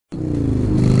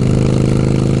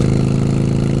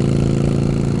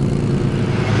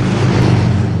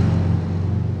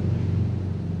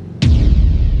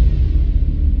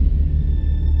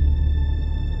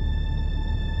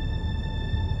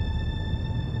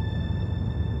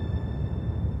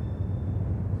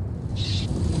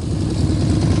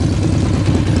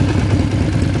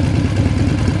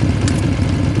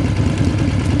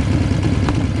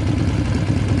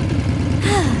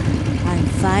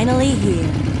finally here.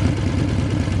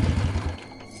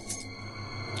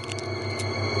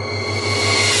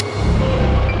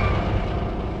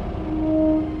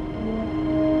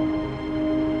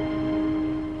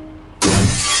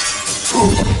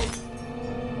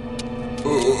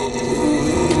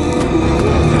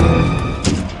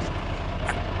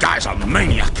 That guy's a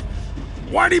maniac.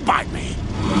 Why'd he bite me?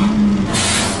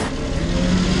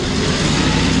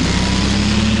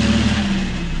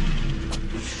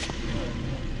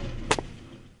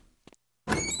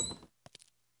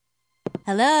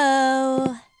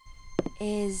 Hello?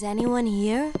 Is anyone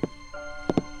here?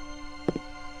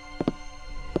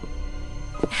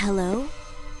 Hello?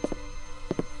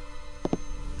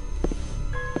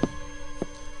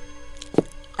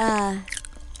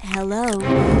 Hello?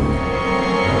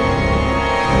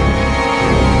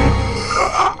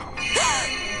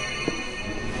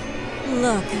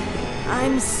 Look,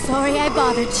 I'm sorry I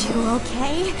bothered you,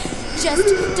 okay?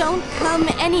 Just don't come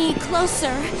any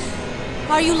closer.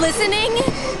 Are you listening?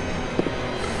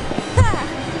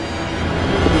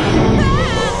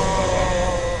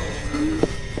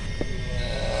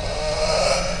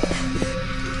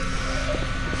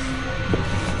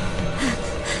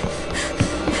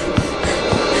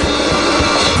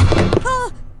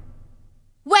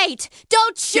 Wait!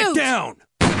 Don't shoot! Get down!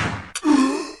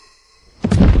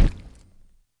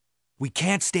 We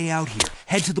can't stay out here.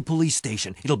 Head to the police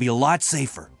station. It'll be a lot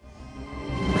safer.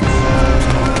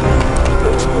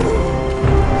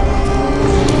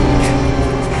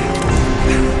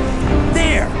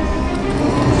 There!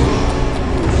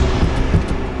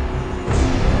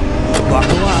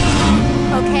 Buckle up.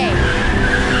 Okay.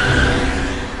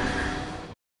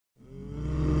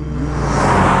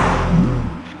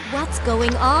 What's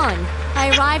going on?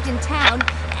 I arrived in town,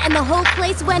 and the whole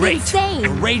place went Great. insane. The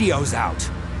radio's out.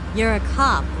 You're a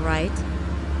cop, right?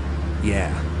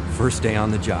 Yeah, first day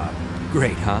on the job.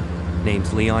 Great, huh?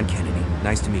 Name's Leon Kennedy.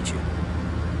 Nice to meet you.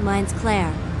 Mine's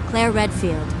Claire. Claire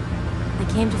Redfield. I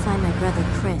came to find my brother,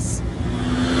 Chris.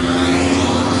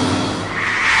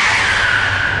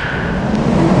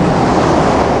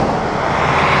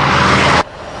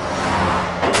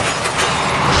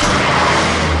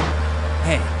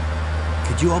 Hey,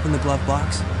 could you open the glove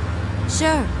box?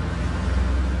 Sure.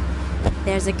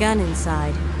 There's a gun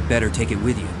inside. Better take it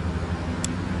with you.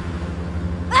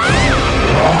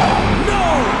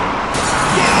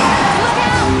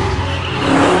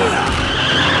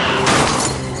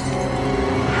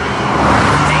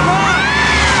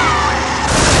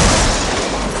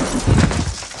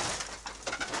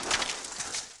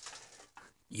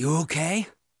 You okay?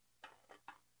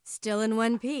 Still in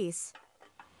one piece.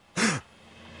 Hey!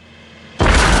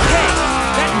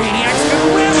 That maniac's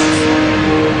gonna whip us!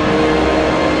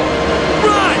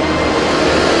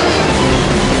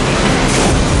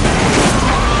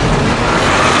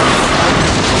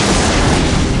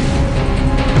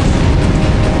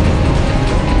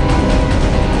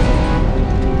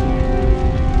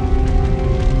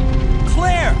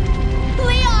 Claire!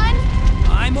 Leon!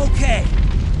 I'm okay.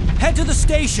 Head to the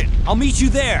station. I'll meet you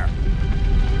there.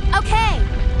 Okay.